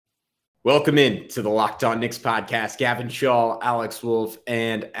Welcome in to the Locked On Knicks podcast. Gavin Shaw, Alex Wolf,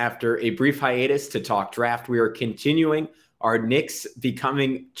 and after a brief hiatus to talk draft, we are continuing our Knicks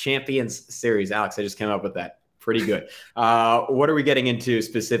Becoming Champions series. Alex, I just came up with that. Pretty good. What are we getting into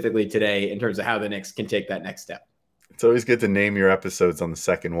specifically today in terms of how the Knicks can take that next step? It's always good to name your episodes on the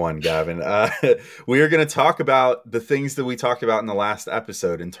second one, Gavin. We are going to talk about the things that we talked about in the last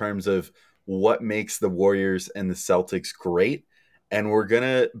episode in terms of what makes the Warriors and the Celtics great. And we're going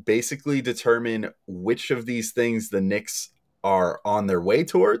to basically determine which of these things the Knicks are on their way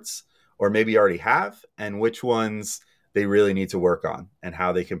towards or maybe already have, and which ones they really need to work on and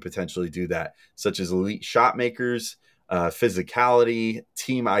how they can potentially do that, such as elite shot makers, physicality,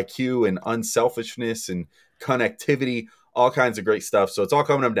 team IQ, and unselfishness and connectivity, all kinds of great stuff. So it's all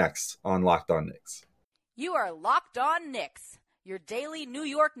coming up next on Locked On Knicks. You are Locked On Knicks, your daily New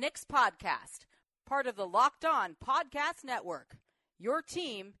York Knicks podcast, part of the Locked On Podcast Network, your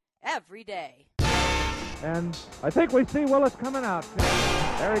team every day. And I think we see Willis coming out.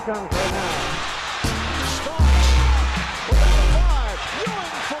 There he comes right now. Starks without a five.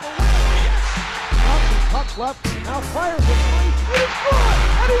 Ewing for the win. Yes. Thompson cuts left. Now fires it. And he's good.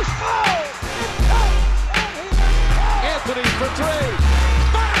 And he's fouled. It's out. Anthony for three.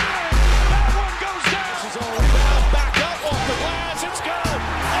 Bang! That one goes down. This is all rebound. Back up off the glass. It's good.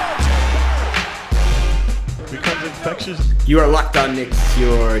 RJ Barrett becomes infectious. You are Locked On Knicks,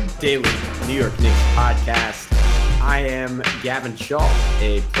 your daily New York Knicks podcast. I am Gavin Shaw,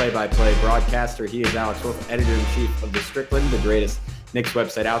 a play-by-play broadcaster. He is Alex Wolf, editor-in-chief of The Strickland, the greatest Knicks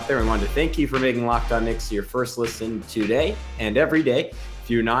website out there. I wanted to thank you for making Locked On Knicks your first listen today and every day. If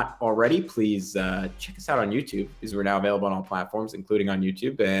you're not already, please check us out on YouTube, because we're now available on all platforms, including on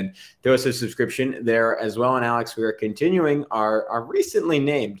YouTube, and throw us a subscription there as well. And Alex, we are continuing our recently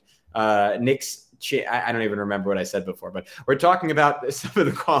named Knicks. I don't even remember what I said before, but we're talking about some of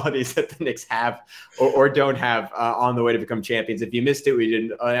the qualities that the Knicks have or don't have on the way to become champions. If you missed it, we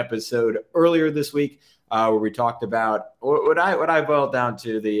did an episode earlier this week where we talked about what I boiled down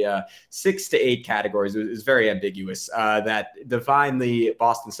to the 6 to 8 categories. It was very ambiguous that define the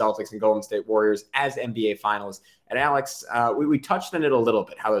Boston Celtics and Golden State Warriors as NBA finalists. And Alex, we touched on it a little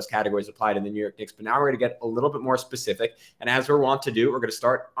bit, how those categories apply to the New York Knicks, but now we're going to get a little bit more specific. And as we're wont to do, we're going to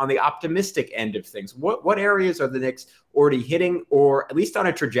start on the optimistic end of things. What areas are the Knicks already hitting, or at least on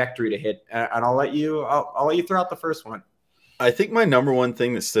a trajectory to hit? And I'll let you throw out the first one. I think my number one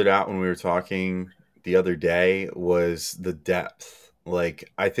thing that stood out when we were talking the other day was the depth.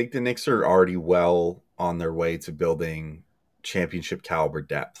 Like, I think the Knicks are already well on their way to building championship caliber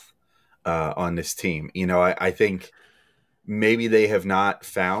depth on this team. You know, I think maybe they have not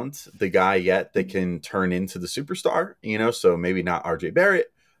found the guy yet that can turn into the superstar, you know, so maybe not RJ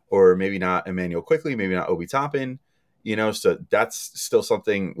Barrett, or maybe not Emmanuel Quickley, maybe not Obi Toppin, you know, so that's still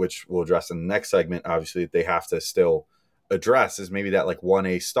something which we'll address in the next segment, obviously, that they have to still address, is maybe that like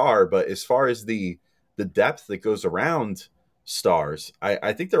 1A star. But as far as the depth that goes around stars,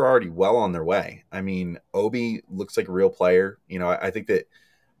 I think they're already well on their way. I mean, Obi looks like a real player. You know, I think that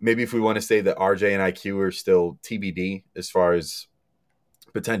maybe if we want to say that RJ and IQ are still TBD as far as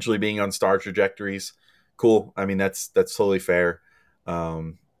potentially being on star trajectories, cool. I mean, that's totally fair.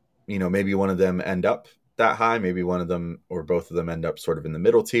 You know, maybe one of them end up that high. Maybe one of them or both of them end up sort of in the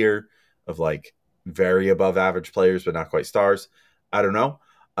middle tier of like very above average players, but not quite stars. I don't know.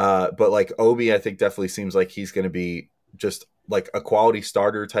 But like Obi, I think definitely seems like he's going to be just like a quality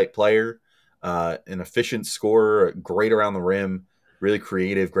starter type player, an efficient scorer, great around the rim, really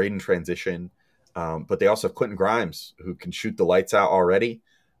creative, great in transition. But they also have Quentin Grimes, who can shoot the lights out already.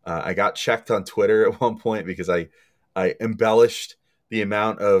 I got checked on Twitter at one point because I embellished the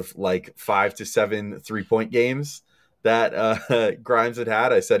amount of like 5 to 7 3-point games that Grimes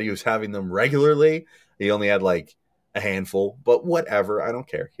had. I said he was having them regularly. He only had like a handful, but whatever. I don't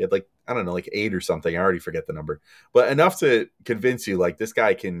care. He had like, I don't know, like 8 or something. I already forget the number, but enough to convince you like this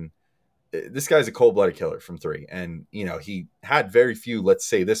guy's a cold-blooded killer from 3. And, you know, he had very few, let's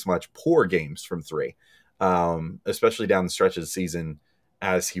say this much, poor games from 3, especially down the stretch of the season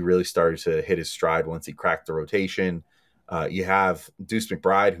as he really started to hit his stride once he cracked the rotation. You have Deuce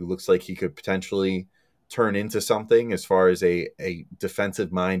McBride, who looks like he could potentially turn into something as far as a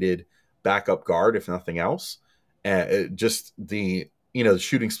defensive-minded backup guard, if nothing else. Just the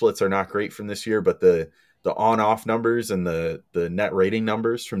shooting splits are not great from this year, but the on-off numbers and the net rating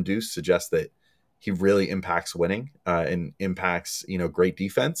numbers from Deuce suggest that he really impacts winning and impacts, great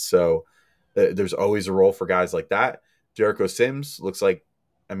defense. So there's always a role for guys like that. Jericho Sims looks like,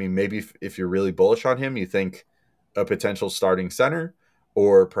 maybe if you're really bullish on him, you think a potential starting center,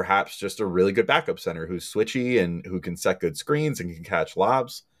 or perhaps just a really good backup center who's switchy and who can set good screens and can catch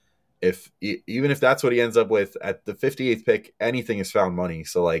lobs. Even if that's what he ends up with at the 58th pick, anything is found money.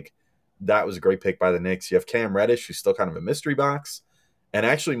 So like that was a great pick by the Knicks. You have Cam Reddish, who's still kind of a mystery box, and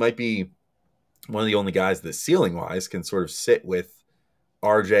actually might be one of the only guys that ceiling wise can sort of sit with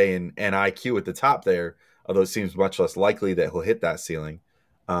RJ and IQ at the top there, although it seems much less likely that he'll hit that ceiling.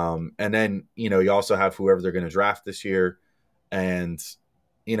 And then, you also have whoever they're going to draft this year, and,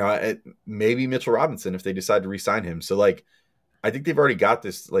 maybe Mitchell Robinson if they decide to re-sign him. So, like, I think they've already got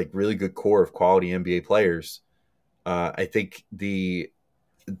this, like, really good core of quality NBA players. I think the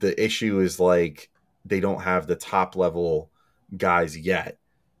issue is, like, they don't have the top-level guys yet.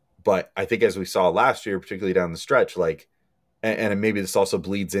 But I think as we saw last year, particularly down the stretch, like, and maybe this also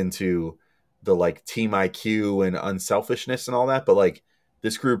bleeds into the, like, team IQ and unselfishness and all that, but, like,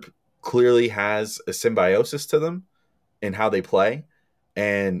 this group clearly has a symbiosis to them in how they play.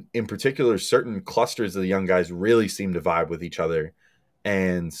 And in particular, certain clusters of the young guys really seem to vibe with each other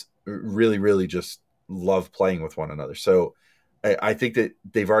and really, really just love playing with one another. So I think that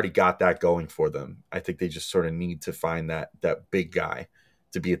they've already got that going for them. I think they just sort of need to find that big guy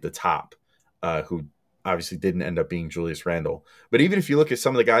to be at the top, who obviously didn't end up being Julius Randle. But even if you look at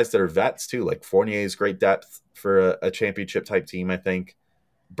some of the guys that are vets too, like Fournier's great depth for a championship type team, I think.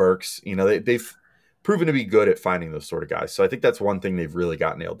 Burks, they've proven to be good at finding those sort of guys. So I think that's one thing they've really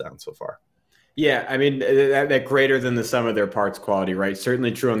got nailed down so far. Yeah, I mean, that greater than the sum of their parts quality, right?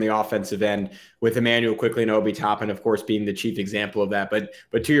 Certainly true on the offensive end with Immanuel Quickley and Obi Toppin, of course, being the chief example of that. But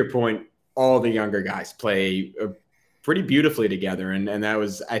to your point, all the younger guys play pretty beautifully together. And that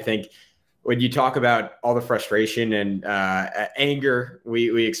was, I think, when you talk about all the frustration and anger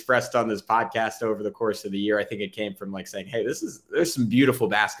we expressed on this podcast over the course of the year, I think it came from like saying, hey, there's some beautiful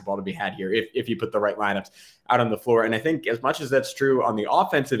basketball to be had here if you put the right lineups out on the floor. And I think as much as that's true on the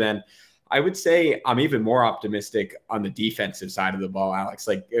offensive end, I would say I'm even more optimistic on the defensive side of the ball, Alex.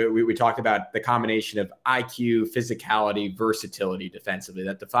 Like we talked about the combination of IQ, physicality, versatility defensively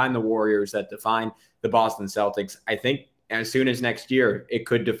that define the Warriors, that define the Boston Celtics. I think as soon as next year, it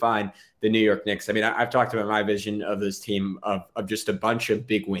could define the New York Knicks. I mean, I've talked about my vision of this team of just a bunch of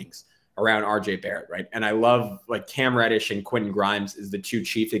big wings around RJ Barrett, right? And I love like Cam Reddish and Quentin Grimes is the two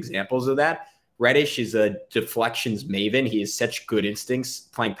chief examples of that. Reddish is a deflections maven. He has such good instincts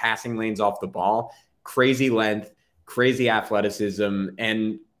playing passing lanes off the ball, crazy length, crazy athleticism,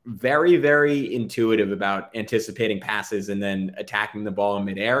 and very, very intuitive about anticipating passes and then attacking the ball in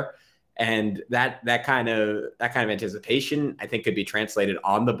midair. And that kind of anticipation, I think, could be translated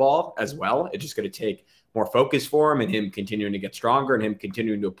on the ball as well. It's just going to take more focus for him and him continuing to get stronger and him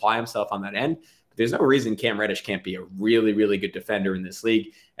continuing to apply himself on that end. But there's no reason Cam Reddish can't be a really, really good defender in this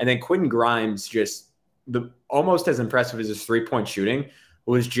league. And then Quentin Grimes, just almost as impressive as his three-point shooting,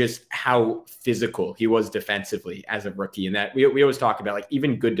 was just how physical he was defensively as a rookie. And that we always talk about, like,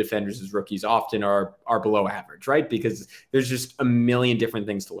 even good defenders as rookies often are below average, right? Because there's just a million different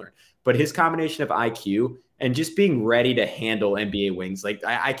things to learn. But his combination of IQ and just being ready to handle NBA wings, like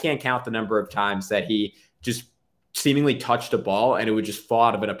I can't count the number of times that he just seemingly touched a ball and it would just fall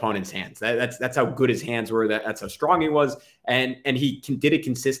out of an opponent's hands. That's how good his hands were. That's how strong he was. And he did it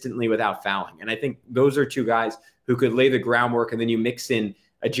consistently without fouling. And I think those are two guys who could lay the groundwork. And then you mix in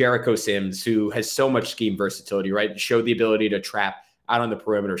a Jericho Sims who has so much scheme versatility, right? Showed the ability to trap out on the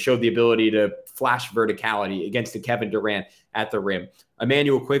perimeter, showed the ability to flash verticality against the Kevin Durant at the rim.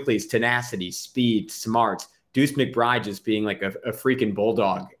 Immanuel Quickley's tenacity, speed, smarts, Deuce McBride just being like a freaking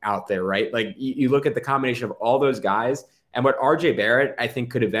bulldog out there, right? Like you look at the combination of all those guys and what RJ Barrett, I think,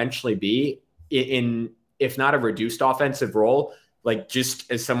 could eventually be in, if not a reduced offensive role, like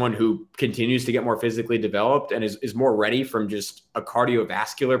just as someone who continues to get more physically developed and is more ready from just a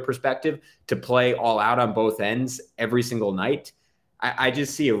cardiovascular perspective to play all out on both ends every single night. I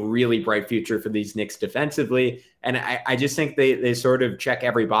just see a really bright future for these Knicks defensively. And I just think they sort of check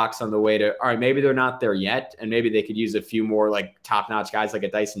every box on the way to, all right, maybe they're not there yet. And maybe they could use a few more like top-notch guys like a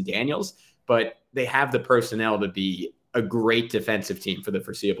Dyson Daniels, but they have the personnel to be a great defensive team for the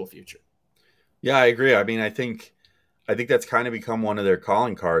foreseeable future. Yeah, I agree. I mean, I think that's kind of become one of their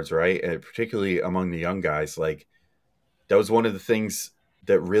calling cards, right? And particularly among the young guys. Like that was one of the things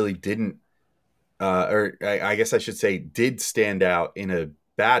that really didn't, or I guess I should say did stand out in a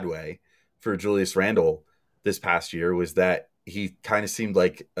bad way for Julius Randle this past year, was that he kind of seemed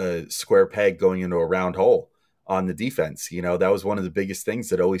like a square peg going into a round hole on the defense. You know, that was one of the biggest things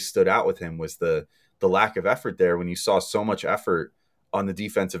that always stood out with him, was the lack of effort there when you saw so much effort on the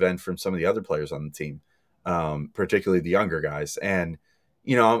defensive end from some of the other players on the team, particularly the younger guys. And,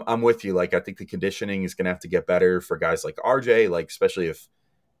 you know, I'm with you. Like, I think the conditioning is going to have to get better for guys like RJ, like, especially if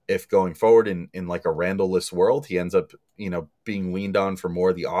if going forward in like a Randall-less world, he ends up, being leaned on for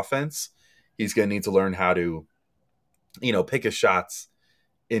more of the offense, he's going to need to learn how to, pick his shots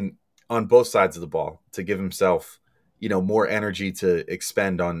on both sides of the ball to give himself, more energy to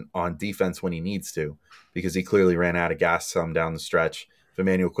expend on defense when he needs to, because he clearly ran out of gas some down the stretch. If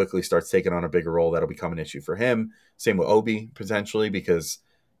Immanuel quickly starts taking on a bigger role, that'll become an issue for him. Same with Obi potentially, because,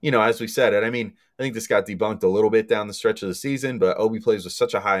 as we said, and I mean, I think this got debunked a little bit down the stretch of the season, but Obi plays with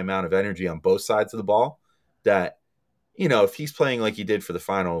such a high amount of energy on both sides of the ball that, if he's playing like he did for the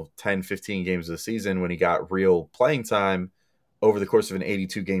final 10, 15 games of the season when he got real playing time over the course of an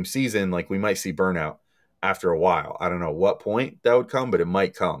 82-game season, like we might see burnout after a while. I don't know what point that would come, but it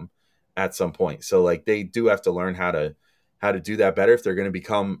might come at some point. So like they do have to learn how to do that better if they're going to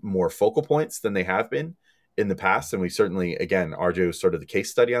become more focal points than they have been in the past. And we certainly, again, RJ was sort of the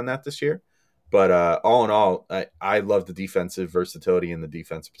case study on that this year. But all in all, I love the defensive versatility and the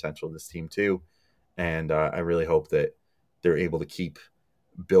defensive potential of this team too. And I really hope that they're able to keep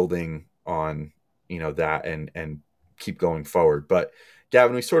building on, that and keep going forward. But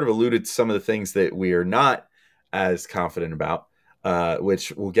Gavin, we sort of alluded to some of the things that we are not as confident about,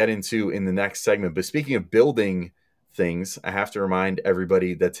 which we'll get into in the next segment. But speaking of building things, I have to remind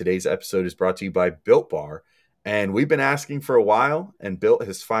everybody that today's episode is brought to you by Built Bar. And we've been asking for a while, and Built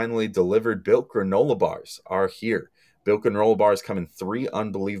has finally delivered. Built granola bars are here. Built granola bars come in 3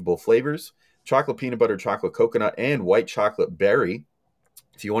 unbelievable flavors: chocolate peanut butter, chocolate coconut, and white chocolate berry.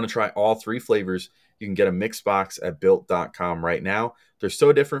 If you want to try all 3 flavors, you can get a mixed box at Built.com right now. They're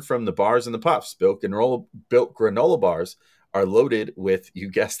so different from the bars and the puffs. Built granola bars are loaded with, you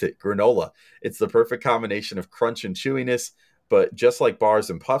guessed it, granola. It's the perfect combination of crunch and chewiness, but just like bars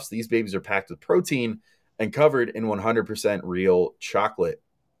and puffs, these babies are packed with protein and covered in 100% real chocolate.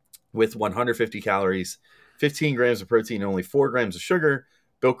 With 150 calories, 15 grams of protein, and only 4 grams of sugar,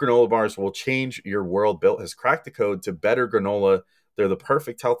 Built granola bars will change your world. Built has cracked the code to better granola. They're the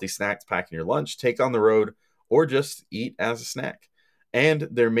perfect healthy snack to pack in your lunch, take on the road, or just eat as a snack. And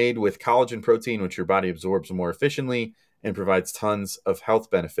they're made with collagen protein, which your body absorbs more efficiently and provides tons of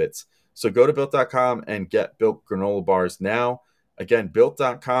health benefits. So go to Built.com and get Built granola bars now. Again,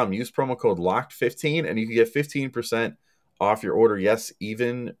 Built.com, use promo code LOCKED15 and you can get 15% off your order. Yes,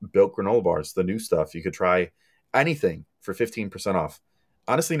 even Built granola bars, the new stuff. You could try anything for 15% off.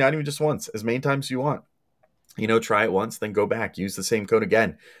 Honestly, not even just once, as many times as you want. Try it once, then go back. Use the same code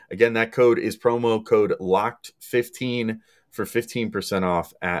again. Again, that code is promo code LOCKED15 for 15%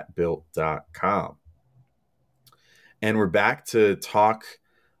 off at Built.com. And we're back to talk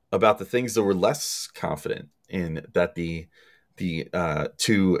about the things that we're less confident in that the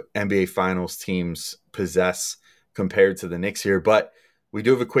 2 NBA Finals teams possess compared to the Knicks here. But we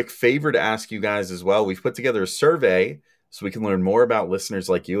do have a quick favor to ask you guys as well. We've put together a survey so we can learn more about listeners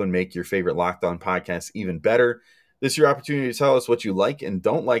like you and make your favorite Locked On podcast even better. This is your opportunity to tell us what you like and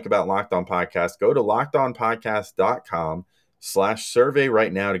don't like about Locked On Podcast. Go to lockedonpodcast.com/survey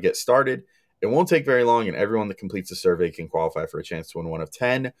right now to get started. It won't take very long, and everyone that completes the survey can qualify for a chance to win one of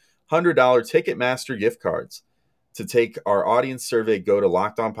 10 $100 Ticketmaster gift cards. To take our audience survey, go to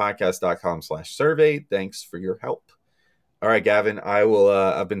lockedonpodcast.com/survey. Thanks for your help. All right, Gavin,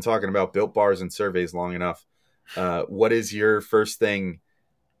 I've been talking about Built Bars and surveys long enough. What is your first thing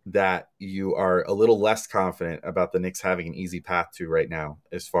that you are a little less confident about the Knicks having an easy path to right now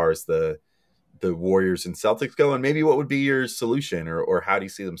as far as the Warriors and Celtics go? And maybe what would be your solution or how do you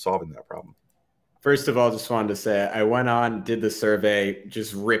see them solving that problem? First of all, just wanted to say I went on, did the survey,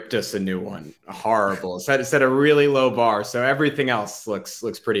 just ripped us a new one. Horrible. Set a really low bar, so everything else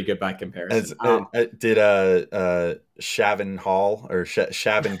looks pretty good by comparison. Did Shavin Hall or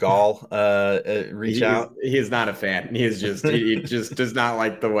Shavin Gall reach out? He is not a fan. He just does not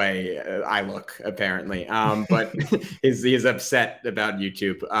like the way I look, apparently. But he's upset about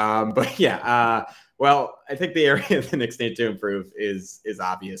YouTube. But yeah. Well, I think the area the Knicks need to improve is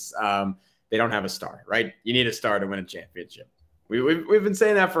obvious. They don't have a star, right? You need a star to win a championship. We've been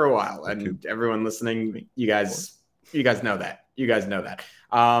saying that for a while, and everyone listening, you guys know that. You guys know that.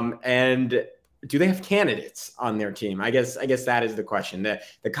 And do they have candidates on their team? I guess that is the question.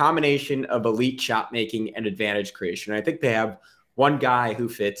 The combination of elite shot making and advantage creation. I think they have one guy who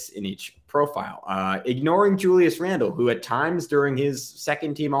fits in each profile. Ignoring Julius Randle, who at times during his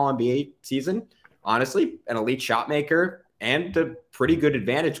second team All-NBA season, honestly, an elite shot maker and a pretty good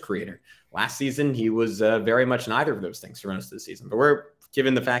advantage creator. Last season, he was very much neither of those things for most of the season. But we're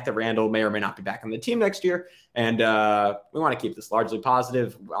given the fact that Randle may or may not be back on the team next year, and we want to keep this largely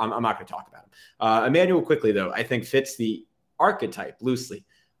positive. I'm not going to talk about him. Immanuel quickly, though, I think fits the archetype loosely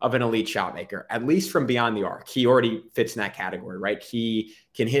of an elite shot maker, at least from beyond the arc. He already fits in that category, right? He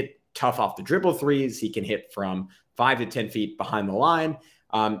can hit tough off the dribble threes. He can hit from 5 to 10 feet behind the line.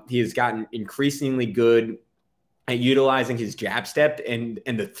 He has gotten increasingly good at utilizing his jab step and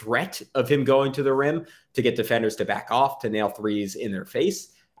the threat of him going to the rim to get defenders to back off, to nail threes in their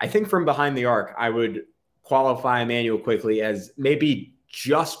face. I think from behind the arc, I would qualify Immanuel Quickley as maybe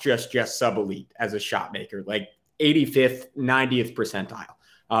just sub-elite as a shot maker, like 85th, 90th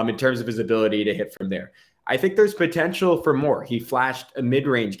percentile in terms of his ability to hit from there. I think there's potential for more. He flashed a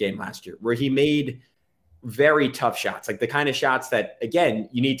mid-range game last year where he made very tough shots, like the kind of shots that, again,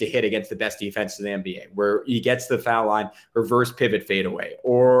 you need to hit against the best defense in the NBA, where he gets the foul line, reverse pivot fadeaway,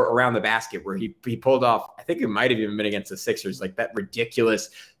 or around the basket where he pulled off, I think it might have even been against the Sixers, like that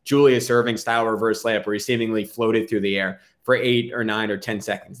ridiculous Julius Erving style reverse layup where he seemingly floated through the air for 8 or 9 or 10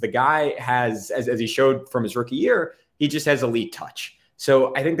 seconds. The guy has, as he showed from his rookie year, he just has elite touch.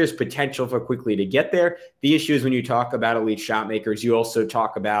 So I think there's potential for Quickley to get there. The issue is when you talk about elite shot makers, you also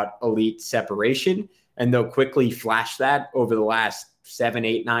talk about elite separation. And they'll Quickley flash that over the last 7,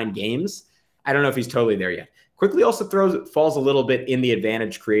 8, 9 games. I don't know if he's totally there yet. Quickley also falls a little bit in the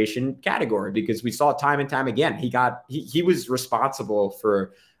advantage creation category because we saw time and time again. He was responsible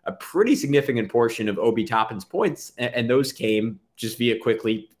for a pretty significant portion of Obi Toppin's points, and those came just via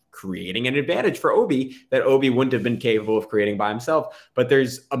Quickley creating an advantage for Obi that Obi wouldn't have been capable of creating by himself. But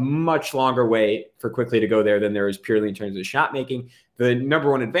there's a much longer way for Quickley to go there than there is purely in terms of shot making. The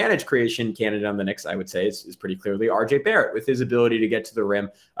number one advantage creation candidate on the Knicks, I would say, is pretty clearly RJ Barrett, with his ability to get to the rim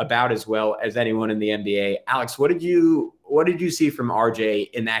about as well as anyone in the NBA. Alex, what did you see from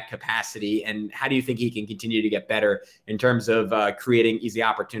RJ in that capacity, and how do you think he can continue to get better in terms of creating easy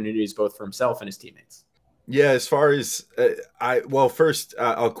opportunities both for himself and his teammates? Yeah, as far as first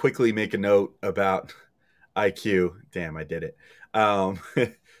I'll quickly make a note about IQ. Damn, I did it.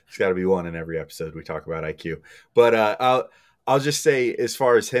 There's got to be one in every episode we talk about IQ. But I'll just say, as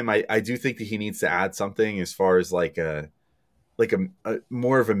far as him, I do think that he needs to add something as far as like a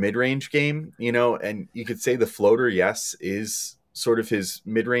more of a mid-range game, you know. And you could say the floater, yes, is sort of his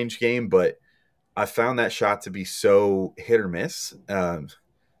mid-range game, but I found that shot to be so hit or miss.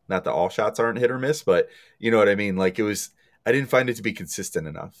 Not that all shots aren't hit or miss, but you know what I mean? Like I didn't find it to be consistent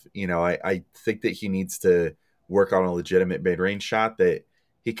enough. You know, I think that he needs to work on a legitimate mid-range shot that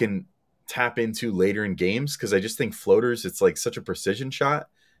he can tap into later in games, because I just think floaters, it's like such a precision shot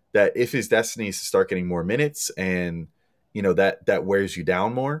that if his destiny is to start getting more minutes and, you know, that wears you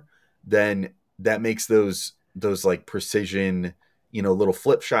down more, then that makes those like precision, you know, little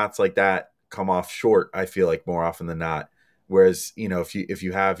flip shots like that come off short, I feel like, more often than not. Whereas, you know, if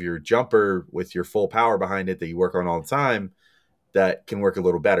you have your jumper with your full power behind it that you work on all the time, that can work a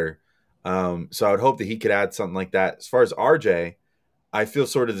little better. So I would hope that he could add something like that. As far as RJ, I feel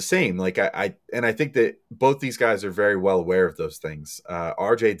sort of the same. Like I think that both these guys are very well aware of those things.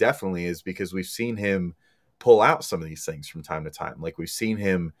 RJ definitely is, because we've seen him pull out some of these things from time to time. Like we've seen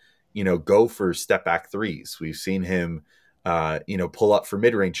him, you know, go for step back threes. We've seen him, you know, pull up for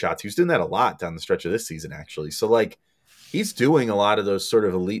mid-range shots. He was doing that a lot down the stretch of this season, actually. So like, he's doing a lot of those sort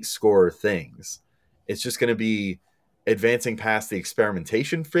of elite scorer things. It's just going to be advancing past the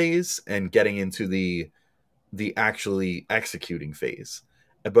experimentation phase and getting into the actually executing phase.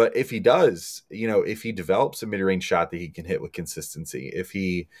 But if he does, you know, if he develops a mid-range shot that he can hit with consistency, if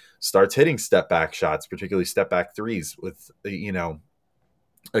he starts hitting step back shots, particularly step back threes with, you know,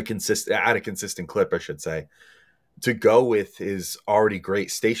 a consistent clip, I should say, to go with his already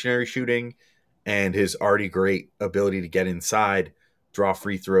great stationary shooting and his already great ability to get inside, draw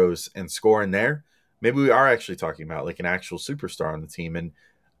free throws, and score in there, maybe we are actually talking about like an actual superstar on the team. And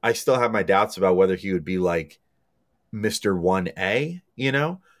I still have my doubts about whether he would be like Mr. 1A, you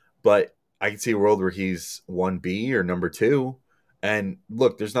know, but I can see a world where he's 1B or number 2. And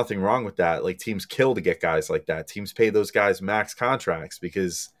look, there's nothing wrong with that. Like, teams kill to get guys like that. Teams pay those guys max contracts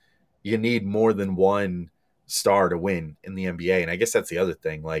because you need more than one star to win in the NBA. And I guess that's the other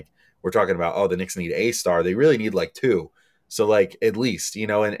thing. Like, we're talking about, oh, the Knicks need a star. They really need like 2. So like, at least, you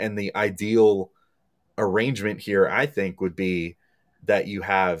know, and the ideal arrangement here, I think, would be that you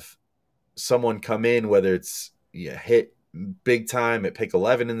have someone come in, whether it's hit big time at pick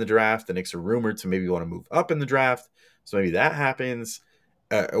 11 in the draft. The Knicks are rumored to maybe want to move up in the draft. So maybe that happens.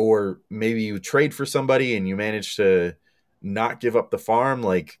 Or maybe you trade for somebody and you manage to not give up the farm,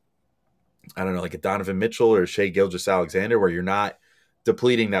 like, I don't know, like a Donovan Mitchell or Shai Gilgeous-Alexander, where you're not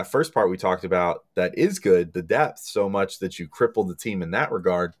depleting that first part we talked about that is good, the depth, so much that you cripple the team in that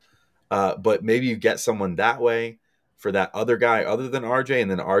regard. But maybe you get someone that way for that other guy other than RJ,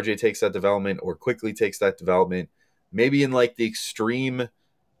 and then RJ takes that development or quickly takes that development, maybe in like the extreme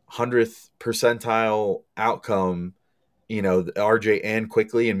 100th percentile outcome, RJ and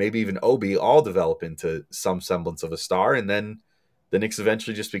Quickly and maybe even Obi all develop into some semblance of a star. And then the Knicks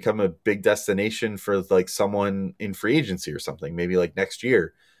eventually just become a big destination for like someone in free agency or something, maybe like next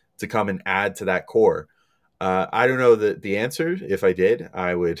year to come and add to that core. I don't know the answer. If I did,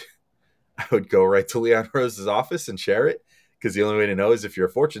 I would go right to Leon Rose's office and share it, because the only way to know is if you're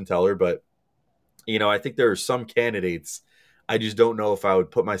a fortune teller. But, I think there are some candidates. I just don't know if I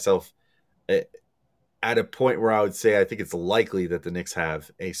would put myself at a point where I would say I think it's likely that the Knicks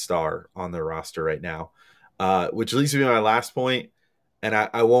have a star on their roster right now, which leads me to my last point. And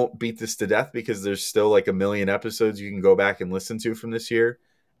I won't beat this to death because there's still like a million episodes you can go back and listen to from this year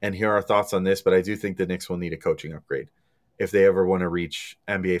and hear our thoughts on this. But I do think the Knicks will need a coaching upgrade if they ever want to reach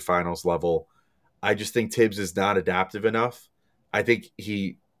NBA Finals level. I just think Tibbs is not adaptive enough. I think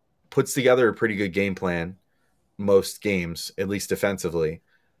he puts together a pretty good game plan most games, at least defensively,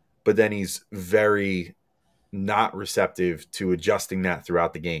 but then he's very not receptive to adjusting that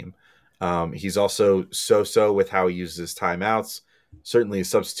throughout the game. He's also so with how he uses his timeouts. Certainly his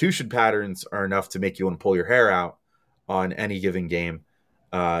substitution patterns are enough to make you want to pull your hair out on any given game.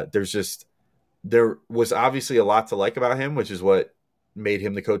 There was obviously a lot to like about him, which is what made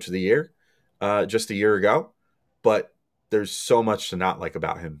him the coach of the year just a year ago. But there's so much to not like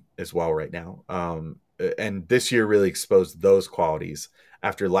about him as well right now. And this year really exposed those qualities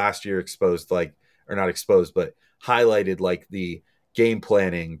after last year highlighted like the game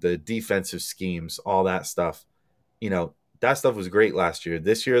planning, the defensive schemes, all that stuff. That stuff was great last year.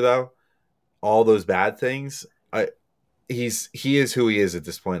 This year, though, all those bad things, he is who he is at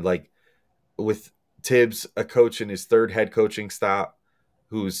this point. Like with Tibbs, a coach in his third head coaching stop,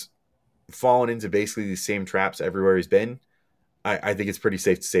 who's fallen into basically the same traps everywhere he's been. I think it's pretty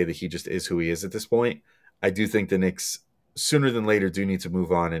safe to say that he just is who he is at this point. I do think the Knicks sooner than later do need to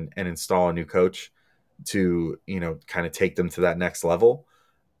move on and install a new coach to, kind of take them to that next level.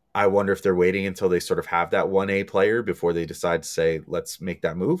 I wonder if they're waiting until they sort of have that 1A player before they decide to say, let's make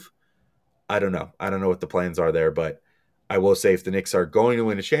that move. I don't know. I don't know what the plans are there, but I will say if the Knicks are going to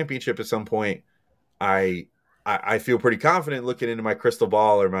win a championship at some point, I feel pretty confident looking into my crystal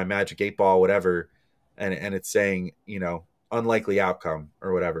ball or my magic 8-ball, whatever, and it's saying, unlikely outcome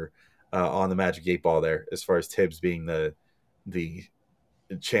or whatever on the magic 8-ball there, as far as Tibbs being the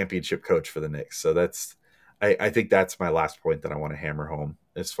championship coach for the Knicks. So I think that's my last point that I want to hammer home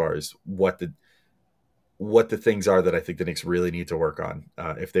as far as what the things are that I think the Knicks really need to work on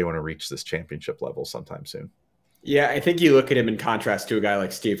if they want to reach this championship level sometime soon. Yeah, I think you look at him in contrast to a guy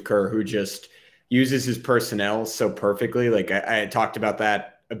like Steve Kerr, who just uses his personnel so perfectly. Like I talked about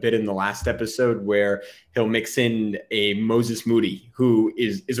that a bit in the last episode, where he'll mix in a Moses Moody, who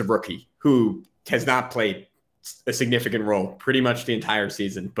is a rookie, who has not played a significant role pretty much the entire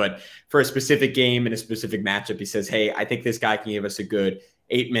season. But for a specific game and a specific matchup, he says, hey, I think this guy can give us a good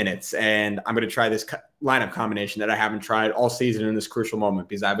 8 minutes, and I'm going to try this lineup combination that I haven't tried all season in this crucial moment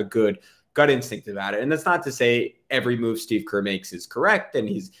because I have a good gut instinct about it. And that's not to say every move Steve Kerr makes is correct, and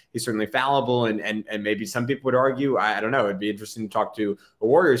he's certainly fallible, and maybe some people would argue, I don't know, it'd be interesting to talk to a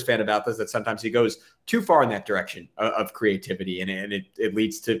Warriors fan about this, that sometimes he goes too far in that direction of creativity, and it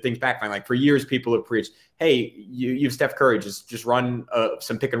leads to things backfiring. Like for years, people have preached, hey, you have Steph Curry, just run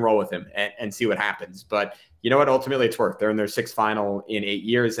some pick and roll with him and see what happens. But you know what? Ultimately, it's worked. They're in their 6th final in 8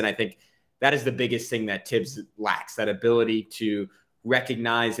 years, and I think that is the biggest thing that Tibbs lacks, that ability to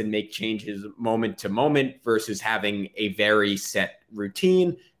recognize and make changes moment to moment versus having a very set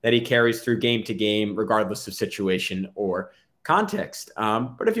routine that he carries through game to game, regardless of situation or context.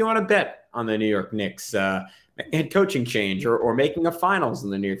 But if you want to bet on the New York Knicks head coaching change or making a finals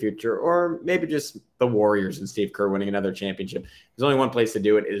in the near future, or maybe just the Warriors and Steve Kerr winning another championship, there's only one place to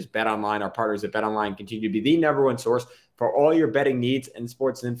do it. It is BetOnline. Our partners at BetOnline continue to be the #1 source for all your betting needs and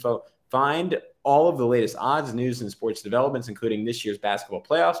sports info. Find all of the latest odds, news, and sports developments, including this year's basketball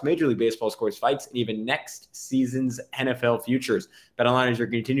playoffs, Major League Baseball scores, fights, and even next season's NFL futures. BetOnline is your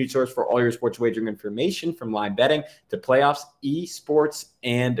continued source for all your sports wagering information, from live betting to playoffs, esports,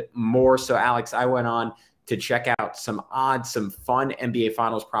 and more. So, Alex, I went on to check out some odds, some fun NBA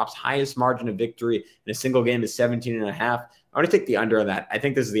Finals props. Highest margin of victory in a single game is 17.5. I want to take the under on that. I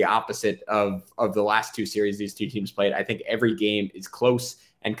think this is the opposite of the last 2 series these two teams played. I think every game is close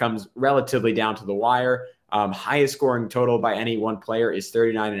and comes relatively down to the wire. Highest scoring total by any one player is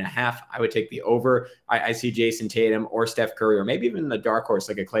 39.5. I would take the over. I see Jason Tatum or Steph Curry, or maybe even the dark horse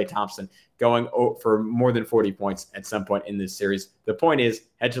like a Klay Thompson, going for more than 40 points at some point in this series. The point is,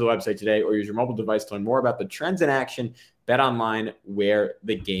 head to the website today or use your mobile device to learn more about the trends in action. BetOnline, where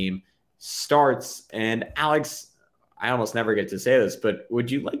the game starts. And Alex, I almost never get to say this, but would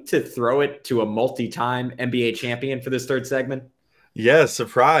you like to throw it to a multi-time NBA champion for this third segment? Yeah,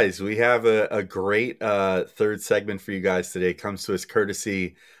 surprise. We have a great third segment for you guys today. It comes to us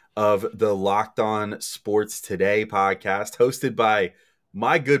courtesy of the Locked On Sports Today podcast, hosted by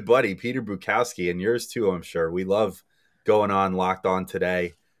my good buddy, Peter Bukowski, and yours too, I'm sure. We love going on Locked On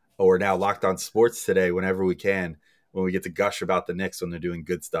Today, or now Locked On Sports Today, whenever we can, when we get to gush about the Knicks when they're doing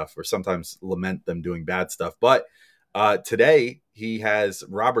good stuff, or sometimes lament them doing bad stuff. But today, he has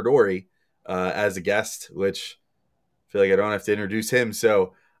Robert Horry as a guest, which I feel like I don't have to introduce him,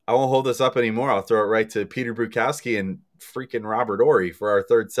 so I won't hold this up anymore. I'll throw it right to Peter Bukowski and freaking Robert Horry for our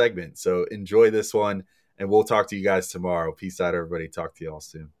third segment. So enjoy this one, and we'll talk to you guys tomorrow. Peace out, everybody. Talk to you all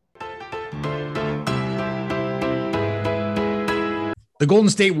soon. The Golden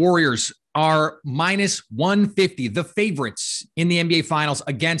State Warriors are minus 150, the favorites in the NBA Finals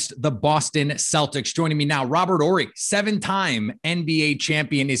against the Boston Celtics. Joining me now, Robert Horry, 7-time NBA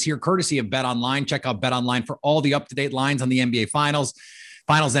champion, is here courtesy of BetOnline. Check out BetOnline for all the up-to-date lines on the NBA Finals,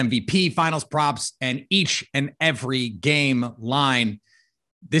 Finals MVP, Finals props, and each and every game line.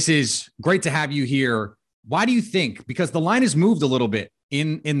 This is great to have you here. Why do you think, because the line has moved a little bit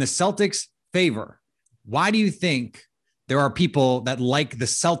in the Celtics' favor, why do you think there are people that like the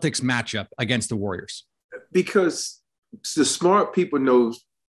Celtics matchup against the Warriors? Because the smart people know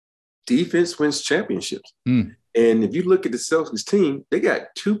defense wins championships. And if you look at the Celtics team, they got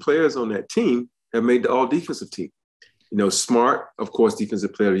two players on that team that made the all-defensive team. You know, Smart, of course,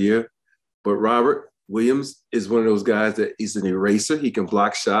 defensive player of the year, but Robert Williams is one of those guys that is an eraser. He can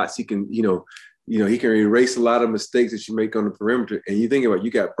block shots. He can, he can erase a lot of mistakes that you make on the perimeter. And you think about,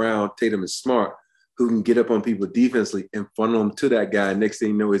 you got Brown, Tatum, and Smart, who can get up on people defensively and funnel them to that guy. Next thing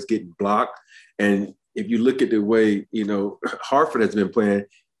you know, it's getting blocked. And if you look at the way, Hartford has been playing,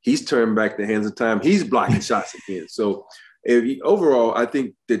 he's turned back the hands of time. He's blocking shots again. So overall, I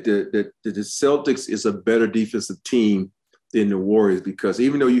think that the Celtics is a better defensive team than the Warriors, because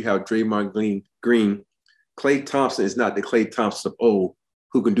even though you have Draymond Green, Klay Thompson is not the Klay Thompson of old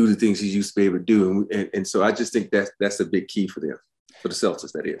who can do the things he used to be able to do. And so I just think that's a big key for them, for the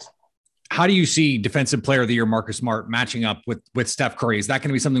Celtics, that is. How do you see Defensive Player of the Year Marcus Smart matching up with Steph Curry? Is that going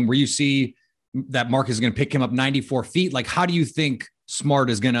to be something where you see that Marcus is going to pick him up 94 feet? Like, how do you think Smart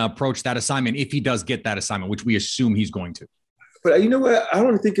is going to approach that assignment if he does get that assignment, which we assume he's going to? But you know what? I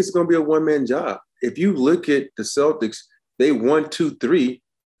don't think it's going to be a one-man job. If you look at the Celtics, they 1, 2, 3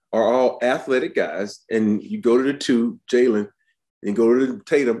 are all athletic guys, and you go to the 2, Jalen, and go to the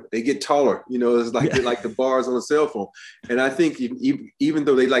Tatum, they get taller. It's like the bars on a cell phone. And I think even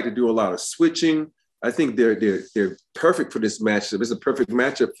though they like to do a lot of switching, I think they're perfect for this matchup. It's a perfect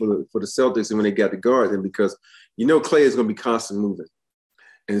matchup for the Celtics, and when they got to guard them, because Klay is going to be constantly moving.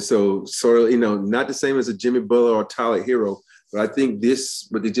 And so sort of, not the same as a Jimmy Butler or Tyler Hero, but I think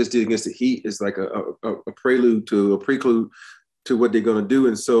what they just did against the Heat is like a prelude to what they're going to do.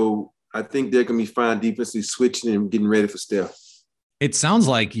 And so I think they're going to be fine defensively switching and getting ready for Steph. It sounds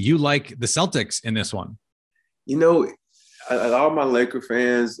like you like the Celtics in this one. All my Laker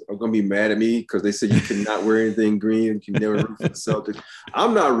fans are going to be mad at me because they said you cannot wear anything green. You can never root for the Celtics.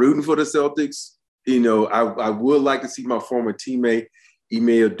 I'm not rooting for the Celtics. I would like to see my former teammate,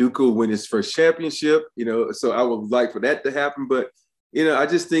 Ime Udoka, win his first championship, so I would like for that to happen. But, I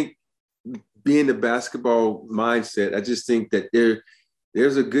just think being the basketball mindset, I just think that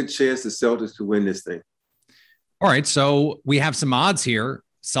there's a good chance the Celtics could win this thing. All right, so we have some odds here.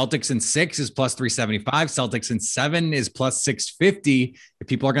 Celtics in 6 is plus 375. Celtics in 7 is plus 650. If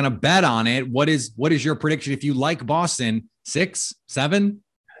people are going to bet on it, what is your prediction? If you like Boston, 6, 7?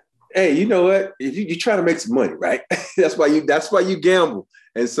 Hey, you know what? If you try to make some money, right? that's why you gamble.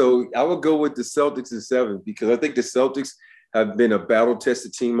 And so I would go with the Celtics in 7, because I think the Celtics have been a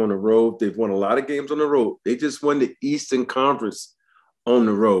battle-tested team on the road. They've won a lot of games on the road. They just won the Eastern Conference on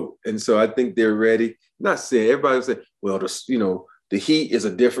the road, and so I think they're ready. Not saying everybody will say, well, the Heat is a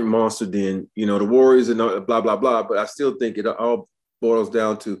different monster than, the Warriors and blah, blah, blah. But I still think it all boils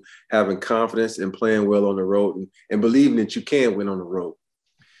down to having confidence and playing well on the road and believing that you can win on the road.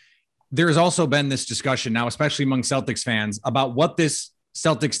 There's also been this discussion now, especially among Celtics fans, about what this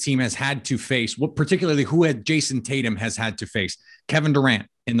Celtics team has had to face, particularly who Jason Tatum has had to face. Kevin Durant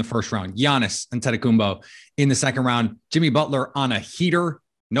in the first round, Giannis Antetokounmpo in the second round, Jimmy Butler on a heater,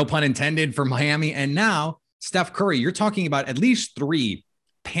 no pun intended, for Miami. And now Steph Curry. You're talking about at least 3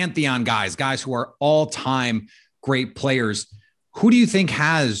 pantheon guys who are all-time great players. Who do you think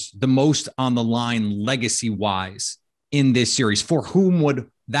has the most on the line legacy-wise in this series? For whom would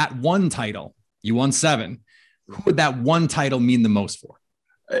that one title, you won 7, who would that one title mean the most for?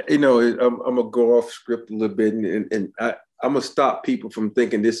 I'm gonna go off script a little bit, and I'm gonna stop people from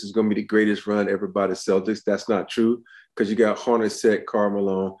thinking this is gonna be the greatest run ever by the Celtics. That's not true, because you got Hornacek, Karl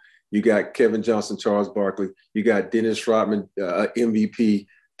Malone, you got Kevin Johnson, Charles Barkley, you got Dennis Rodman, MVP,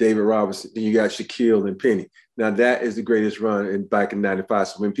 David Robinson, then you got Shaquille and Penny. Now that is the greatest run back in '95.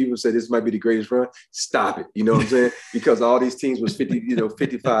 So when people say this might be the greatest run, stop it. You know what I'm saying? Because all these teams was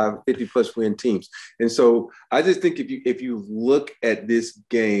 55, 50 plus win teams. And so I just think if you look at this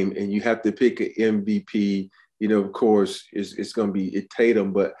game and you have to pick an MVP, of course it's going to be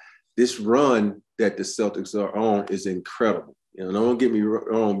Tatum. But this run that the Celtics are on is incredible. Don't get me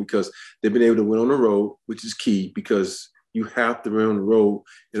wrong, because they've been able to win on the road, which is key, because you have to win on the road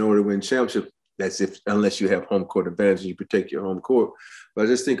in order to win championship. That's unless you have home court advantage and you protect your home court. But I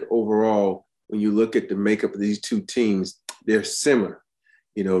just think overall, when you look at the makeup of these two teams, they're similar.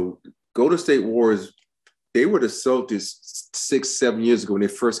 Golden State Warriors, they were the Celtics 6-7 years ago when they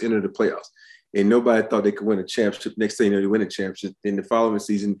first entered the playoffs. And nobody thought they could win a championship. Next thing you know, they win a championship. Then the following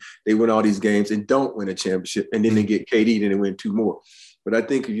season, they win all these games and don't win a championship. And then they get KD, then they win 2 more. But I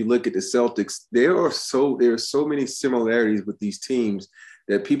think if you look at the Celtics, there are so many similarities with these teams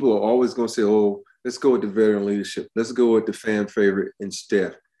that people are always going to say, oh, let's go with the veteran leadership. Let's go with the fan favorite and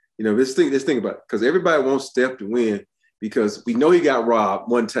Steph. Let's think about it, because everybody wants Steph to win, because we know he got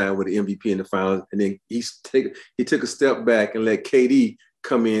robbed one time with the MVP in the finals, and then he took a step back and let KD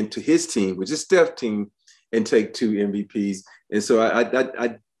come in to his team, which is Steph's team, and take 2 MVPs. And so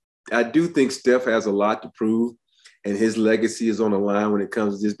I do think Steph has a lot to prove, and his legacy is on the line when it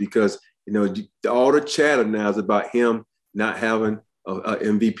comes to this, because all the chatter now is about him not having a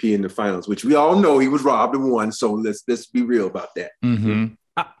MVP in the finals, which we all know he was robbed and won. So let's be real about that. Mm-hmm.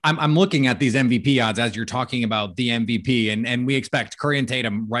 I'm looking at these MVP odds as you're talking about the MVP, and we expect Curry and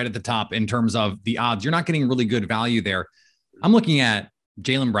Tatum right at the top in terms of the odds. You're not getting really good value there. I'm looking at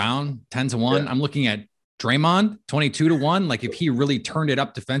Jaylen Brown 10-1. Yeah. I'm looking at Draymond 22-1. Like, if he really turned it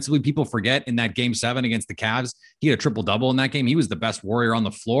up defensively, people forget in that game 7 against the Cavs, he had a triple-double in that game. He was the best Warrior on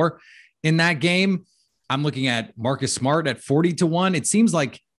the floor in that game. I'm looking at Marcus Smart at 40-1. It seems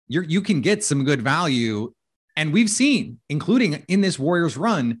like you can get some good value. And we've seen, including in this Warriors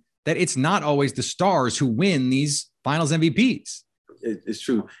run, that it's not always the stars who win these finals MVPs. It's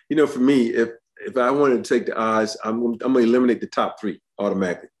true. For me, if I wanted to take the odds, I'm going to eliminate the top 3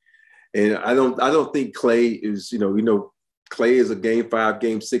 automatically. And I don't think Clay is, Clay is a game 5,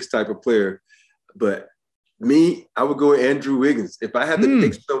 game 6 type of player. But me, I would go with Andrew Wiggins. If I had to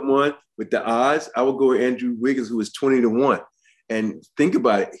pick someone with the odds, I would go with Andrew Wiggins, who is 20-1. And think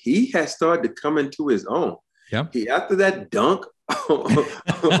about it. He has started to come into his own. Yeah. After that dunk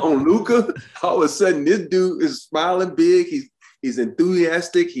on Luka, all of a sudden this dude is smiling big. He's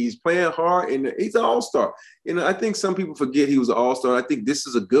enthusiastic. He's playing hard, and he's an all-star. I think some people forget he was an all-star. I think this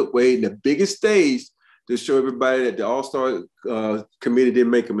is a good way, in the biggest stage, to show everybody that the all-star committee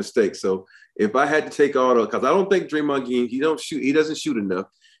didn't make a mistake. So if I had to take because I don't think Draymond Green, he doesn't shoot enough,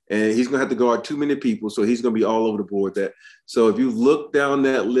 and he's going to have to guard too many people, so he's going to be all over the board. So if you look down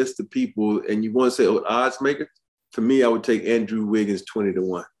that list of people and you want to say, odds maker, for me, I would take Andrew Wiggins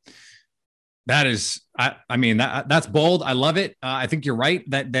 20-1. That is, that's bold. I love it. I think you're right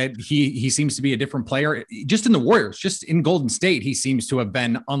that he seems to be a different player. Just in the Warriors, just in Golden State, he seems to have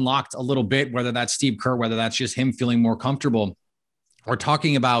been unlocked a little bit, whether that's Steve Kerr, whether that's just him feeling more comfortable. We're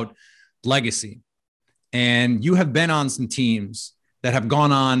talking about legacy. And you have been on some teams that have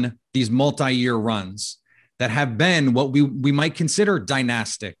gone on these multi-year runs that have been what we might consider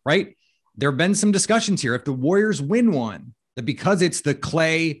dynastic, right? There have been some discussions here. If the Warriors win one, that because it's the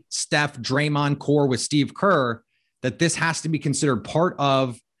Clay, Steph, Draymond core with Steve Kerr, that this has to be considered part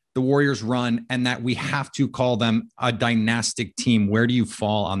of the Warriors run and that we have to call them a dynastic team. Where do you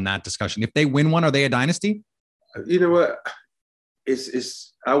fall on that discussion? If they win one, are they a dynasty? You know what?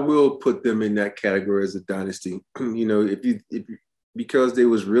 I will put them in that category as a dynasty. Because they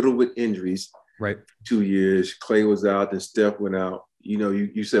was riddled with injuries, right? 2 years, Clay was out, then Steph went out.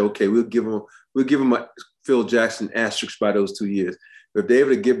 You say, okay, we'll give them a Phil Jackson asterisk by those 2 years. But if they're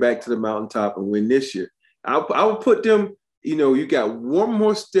able to get back to the mountaintop and win this year, I would put them. You got one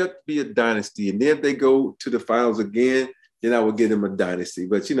more step to be a dynasty, and then if they go to the finals again, then I would give them a dynasty.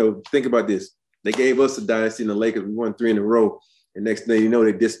 But think about this: they gave us a dynasty in the Lakers. We won 3 in a row, and next thing you know,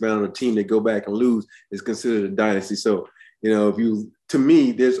 they dismantle a team. They go back and lose. It's considered a dynasty. So. To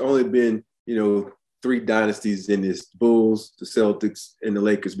me, there's only been, 3 dynasties in this: Bulls, the Celtics, and the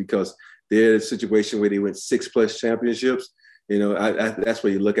Lakers, because they're in a situation where they went 6+ championships. That's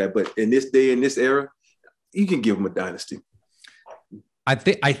what you look at. But in this day, in this era, you can give them a dynasty. I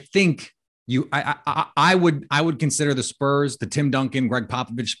think I would consider the Spurs, the Tim Duncan, Greg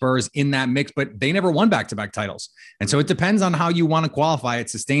Popovich Spurs in that mix, but they never won back-to-back titles. And so it depends on how you want to qualify it.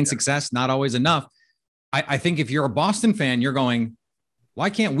 Sustained success, not always enough. I think if you're a Boston fan, you're going, why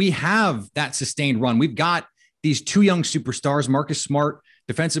can't we have that sustained run? We've got these two young superstars, Marcus Smart,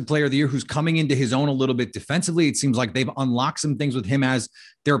 Defensive Player of the Year, who's coming into his own a little bit defensively. It seems like they've unlocked some things with him as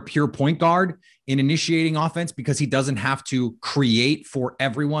their pure point guard in initiating offense because he doesn't have to create for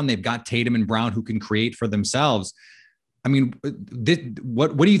everyone. They've got Tatum and Brown who can create for themselves. I mean,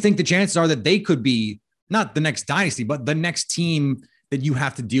 what do you think the chances are that they could be not the next dynasty, but the next team that you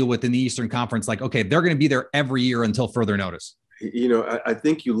have to deal with in the Eastern Conference? Like, okay, they're going to be there every year until further notice. You know, I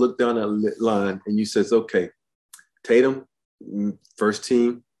think you look down that line and you says, okay, Tatum, first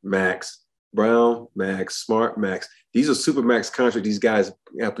team, max. Brown, max. Smart, max. These are super max contracts these guys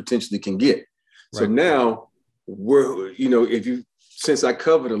potentially can get. Right. So now since I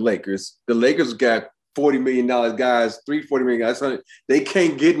cover the Lakers got $40 million guys, $40 million guys. They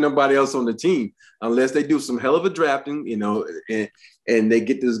can't get nobody else on the team unless they do some hell of a drafting, and they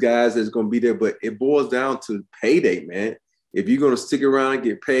get those guys that's going to be there. But it boils down to payday, man. If you're going to stick around and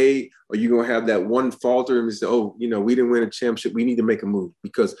get paid, or you're going to have that one falter and say, we didn't win a championship, we need to make a move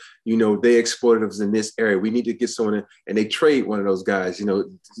because, they exploited us in this area. We need to get someone in, and they trade one of those guys.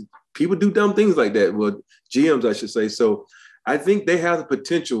 People do dumb things like that. Well, GMs, I should say. So I think they have the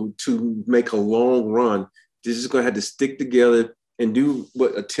potential to make a long run. They're just going to have to stick together and do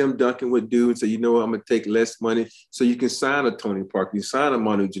what a Tim Duncan would do and say, I'm going to take less money so you can sign a Tony Parker, you sign a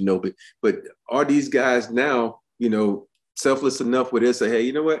Manu Ginobili. But are these guys now, selfless enough where they say, hey,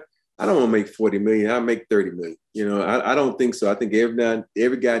 you know what? I don't want to make 40 million. I'll make 30 million. I don't think so. I think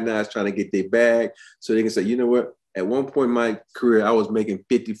every guy now is trying to get their bag so they can say, you know what? At one point in my career, I was making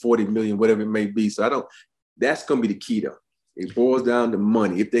 50, 40 million, whatever it may be. So that's going to be the key though. It boils down to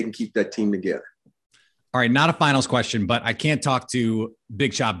money if they can keep that team together. All right. Not a finals question, but I can't talk to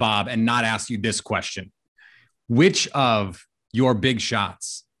Big Shot Bob and not ask you this question. Which of your big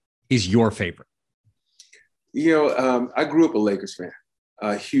shots is your favorite? I grew up a Lakers fan,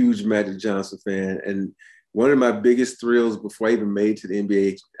 a huge Magic Johnson fan. And one of my biggest thrills before I even made to the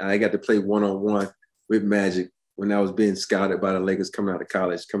NBA, I got to play one-on-one with Magic when I was being scouted by the Lakers coming out of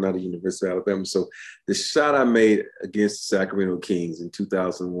college, coming out of University of Alabama. So the shot I made against the Sacramento Kings in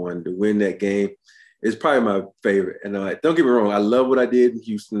 2001 to win that game is probably my favorite. And don't get me wrong, I love what I did in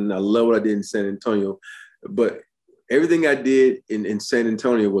Houston. I love what I did in San Antonio. But everything I did in San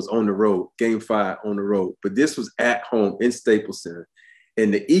Antonio was on the road, Game 5 on the road. But this was at home in Staples Center.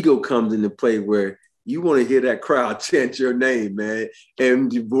 And the ego comes into play where you want to hear that crowd chant your name, man.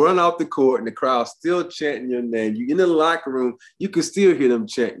 And you run off the court and the crowd's still chanting your name. You in the locker room, you can still hear them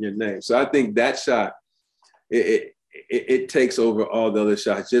chanting your name. So I think that shot, it takes over all the other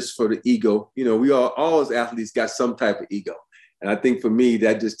shots just for the ego. All as athletes got some type of ego. And I think for me,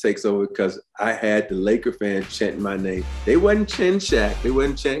 that just takes over because I had the Laker fans chanting my name. They wasn't chanting Shaq. They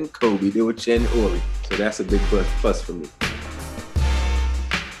wasn't chanting Kobe. They were chanting Ori. So that's a big plus for me.